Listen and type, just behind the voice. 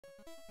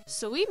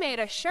So we made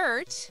a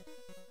shirt.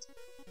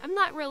 I'm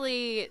not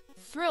really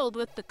thrilled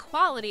with the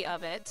quality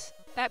of it.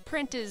 That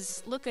print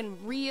is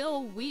looking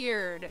real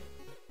weird.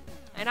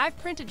 And I've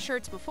printed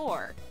shirts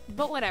before,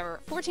 but whatever.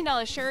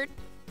 $14 shirt.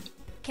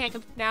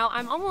 Now,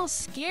 I'm almost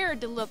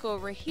scared to look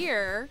over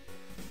here,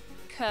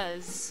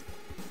 because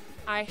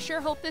I sure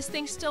hope this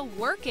thing's still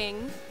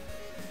working.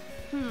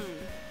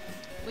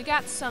 We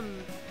got some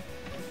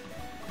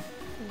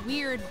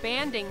weird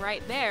banding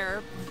right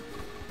there,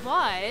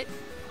 but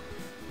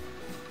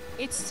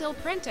it's still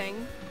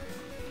printing.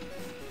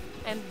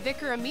 And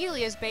Vicar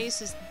Amelia's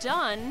base is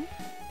done.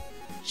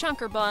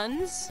 Chunker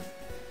buns.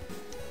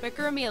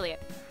 Vicar Amelia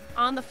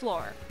on the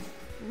floor.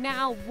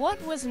 Now,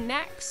 what was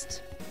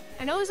next?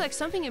 I know it's like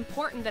something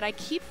important that I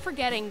keep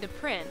forgetting to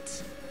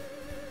print,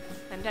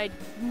 and I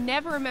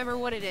never remember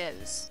what it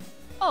is.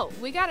 Oh,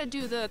 we gotta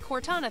do the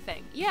Cortana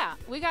thing. Yeah,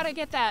 we gotta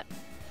get that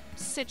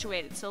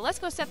situated. So let's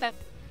go set that.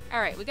 All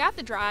right, we got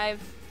the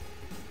drive.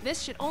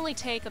 This should only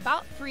take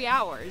about 3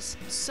 hours,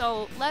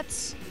 so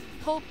let's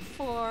hope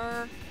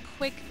for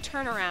quick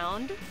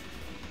turnaround.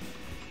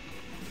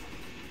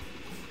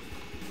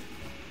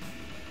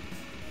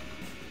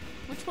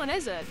 Which one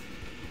is it?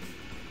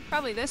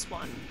 Probably this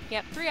one.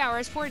 Yep, 3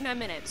 hours, 49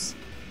 minutes.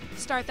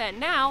 Start that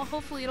now.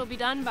 Hopefully it'll be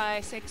done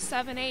by 6,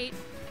 7, 8,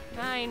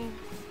 9,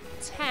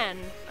 10.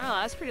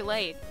 Oh, that's pretty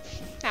late.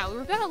 Now, we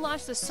were gonna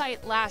launch the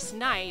site last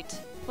night,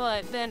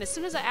 but then as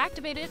soon as I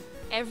activated it,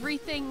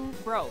 everything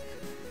broke.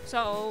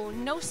 So,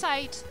 no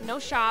site, no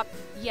shop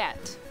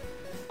yet.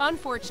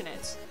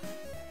 Unfortunate.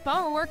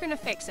 But we're working to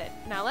fix it.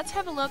 Now, let's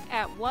have a look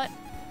at what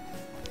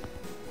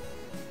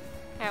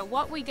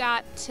we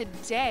got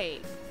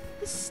today.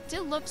 This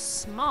still looks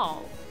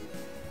small.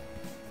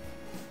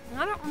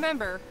 I don't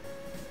remember.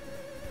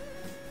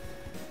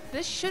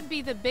 This should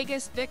be the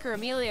biggest Vicar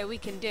Amelia we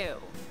can do.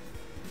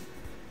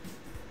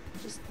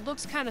 Just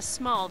looks kind of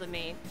small to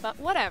me, but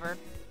whatever.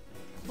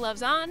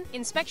 Gloves on,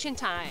 inspection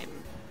time.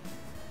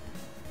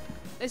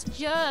 It's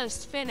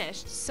just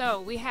finished, so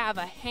we have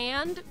a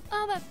hand.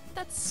 Oh,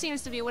 that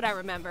seems to be what I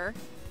remember.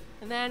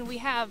 And then we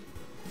have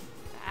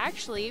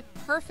actually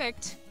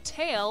perfect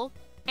tail.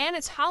 And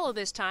it's hollow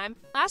this time.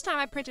 Last time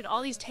I printed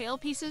all these tail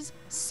pieces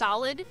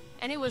solid,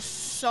 and it was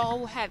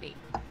so heavy.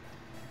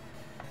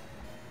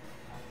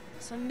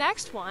 So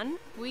next one,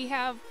 we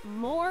have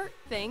more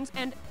things,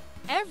 and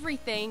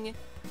everything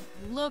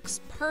looks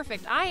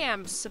perfect. I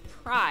am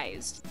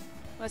surprised.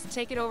 Let's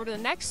take it over to the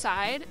next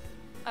side.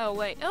 Oh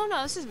wait, oh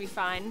no, this is gonna be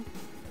fine.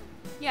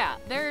 Yeah,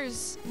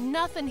 there's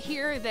nothing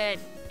here that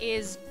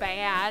is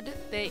bad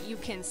that you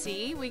can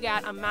see. We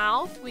got a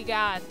mouth, we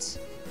got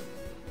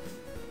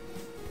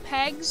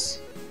pegs,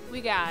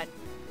 we got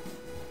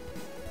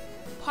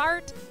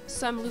part,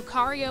 some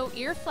Lucario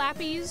ear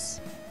flappies.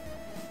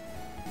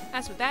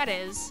 That's what that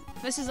is.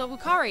 This is a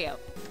Lucario.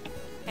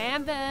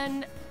 And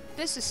then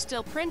this is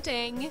still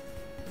printing.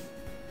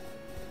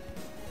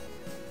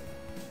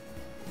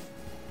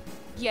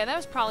 Yeah, that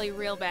was probably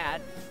real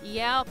bad.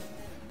 Yep,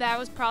 that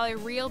was probably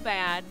real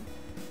bad.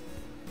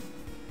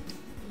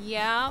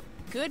 Yep,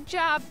 good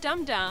job,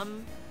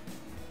 dum-dum.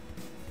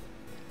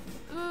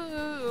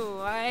 Ooh,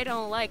 I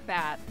don't like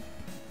that.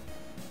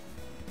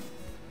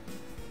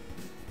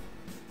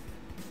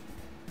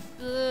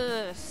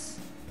 Ugh.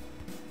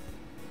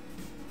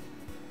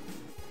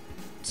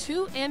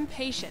 Too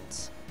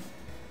impatient.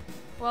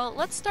 Well,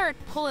 let's start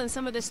pulling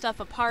some of this stuff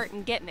apart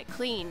and getting it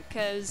clean,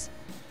 because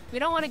we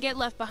don't want to get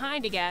left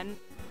behind again.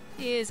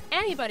 Is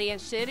anybody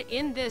interested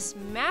in this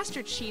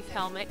Master Chief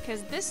helmet?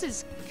 Because this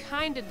is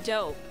kind of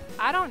dope.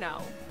 I don't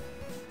know.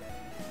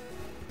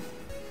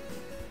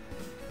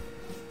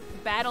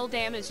 Battle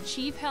damage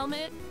Chief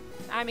helmet?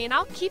 I mean,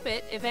 I'll keep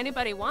it if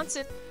anybody wants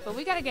it, but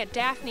we gotta get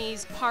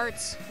Daphne's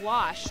parts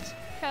washed,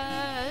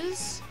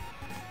 because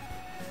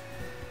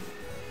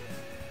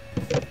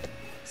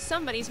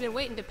somebody's been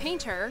waiting to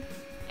paint her,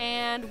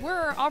 and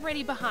we're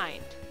already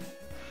behind.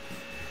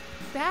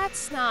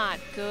 That's not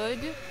good.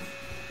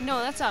 No,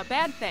 that's a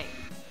bad thing.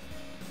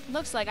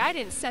 Looks like I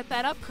didn't set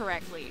that up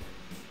correctly.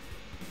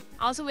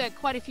 Also, we had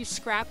quite a few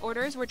scrap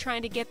orders. We're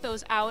trying to get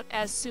those out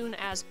as soon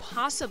as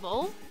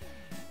possible.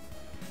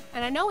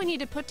 And I know we need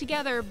to put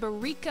together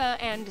Barika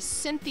and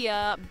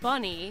Cynthia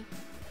Bunny.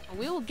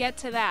 We will get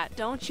to that,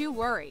 don't you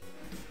worry.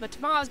 But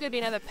tomorrow's gonna be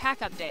another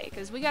pack-up day,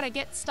 because we gotta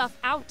get stuff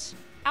out.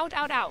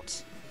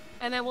 Out.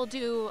 And then we'll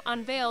do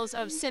unveils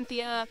of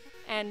Cynthia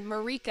and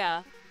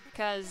Marika,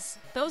 because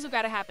those have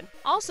gotta happen.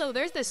 Also,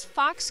 there's this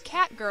fox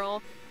cat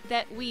girl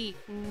that we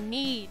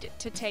need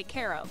to take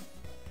care of.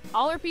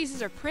 All her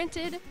pieces are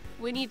printed.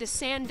 We need to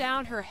sand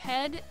down her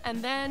head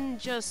and then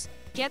just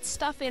get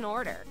stuff in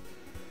order.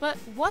 But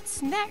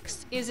what's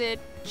next? Is it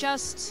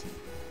just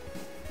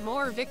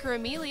more Vicar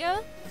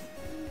Amelia?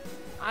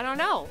 I don't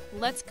know.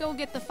 Let's go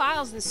get the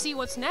files and see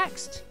what's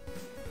next.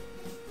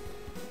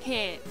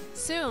 Heh.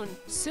 Soon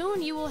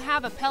you will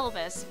have a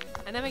pelvis,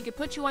 and then we can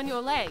put you on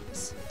your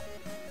legs.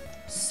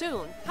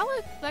 Soon.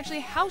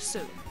 How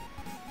soon?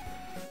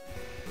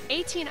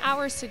 18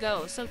 hours to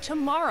go, so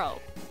tomorrow.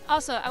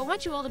 Also, I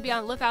want you all to be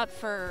on the lookout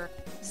for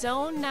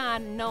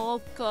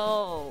Zonanoko.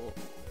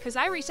 Because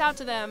I reached out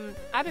to them,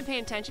 I've been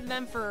paying attention to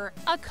them for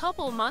a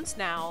couple months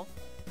now.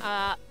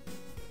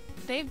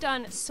 They've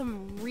done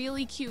some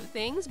really cute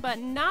things, but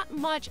not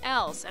much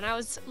else. And I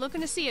was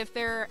looking to see if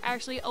they're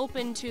actually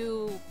open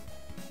to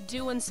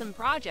doing some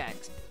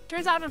projects.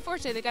 Turns out,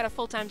 unfortunately, they got a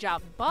full-time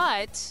job,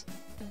 but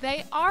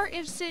they are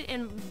interested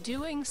in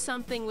doing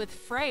something with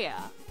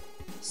Freya.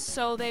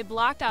 So they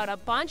blocked out a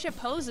bunch of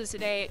poses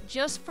today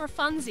just for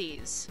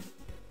funsies.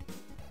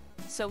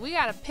 So we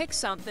gotta pick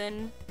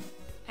something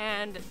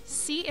and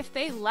see if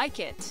they like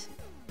it.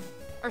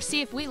 Or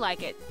see if we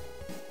like it.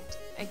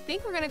 I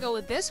think we're gonna go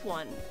with this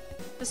one.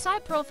 The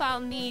side profile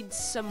needs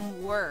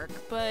some work,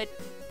 but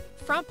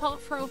front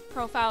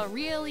profile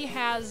really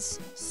has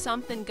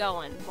something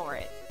going for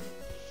it.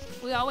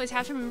 We always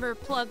have to remember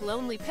plug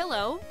Lonely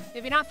Pillow.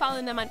 If you're not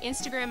following them on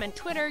Instagram and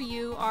Twitter,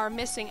 you are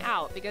missing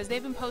out because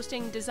they've been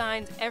posting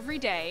designs every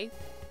day.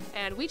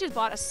 And we just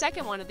bought a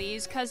second one of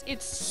these because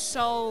it's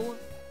so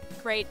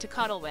great to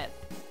cuddle with.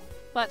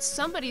 But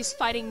somebody's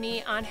fighting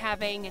me on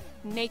having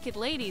naked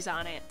ladies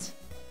on it,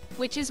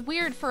 which is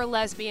weird for a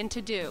lesbian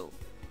to do.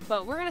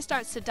 But we're gonna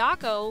start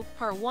Sadako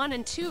part 1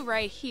 and 2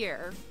 right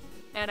here.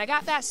 And I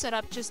got that set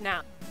up just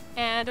now.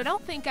 And I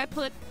don't think I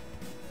put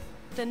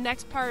the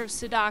next part of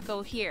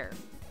Sadako here.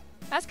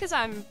 That's because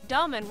I'm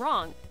dumb and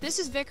wrong. This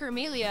is Vicar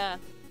Amelia,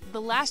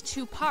 the last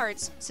 2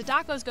 parts.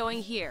 Sadako's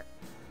going here.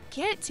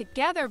 Get it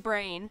together,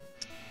 brain.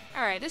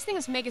 Alright, this thing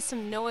is making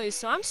some noise,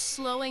 so I'm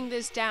slowing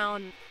this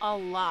down a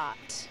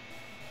lot.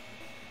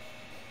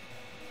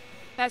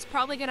 That's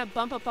probably gonna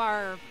bump up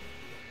our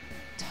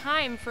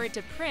time for it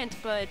to print,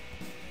 but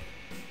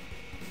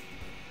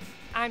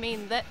I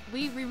mean, that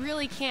we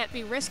really can't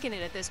be risking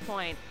it at this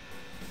point.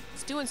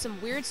 It's doing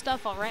some weird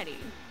stuff already.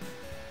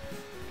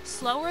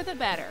 Slower the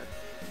better.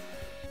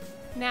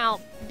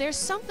 Now, there's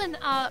something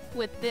up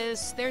with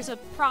this. There's a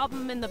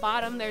problem in the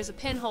bottom. There's a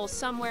pinhole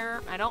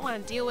somewhere. I don't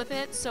want to deal with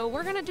it, so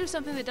we're gonna do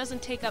something that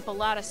doesn't take up a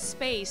lot of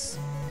space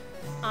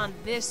on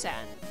this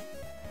end.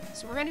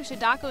 So we're gonna do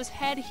Sadako's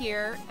head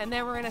here, and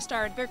then we're gonna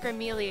start Vicar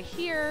Amelia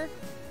here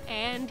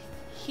and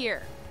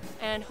here.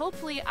 And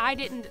hopefully I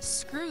didn't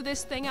screw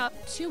this thing up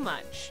too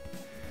much.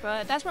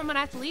 But that's where I'm gonna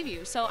have to leave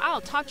you. So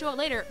I'll talk to you all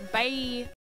later. Bye!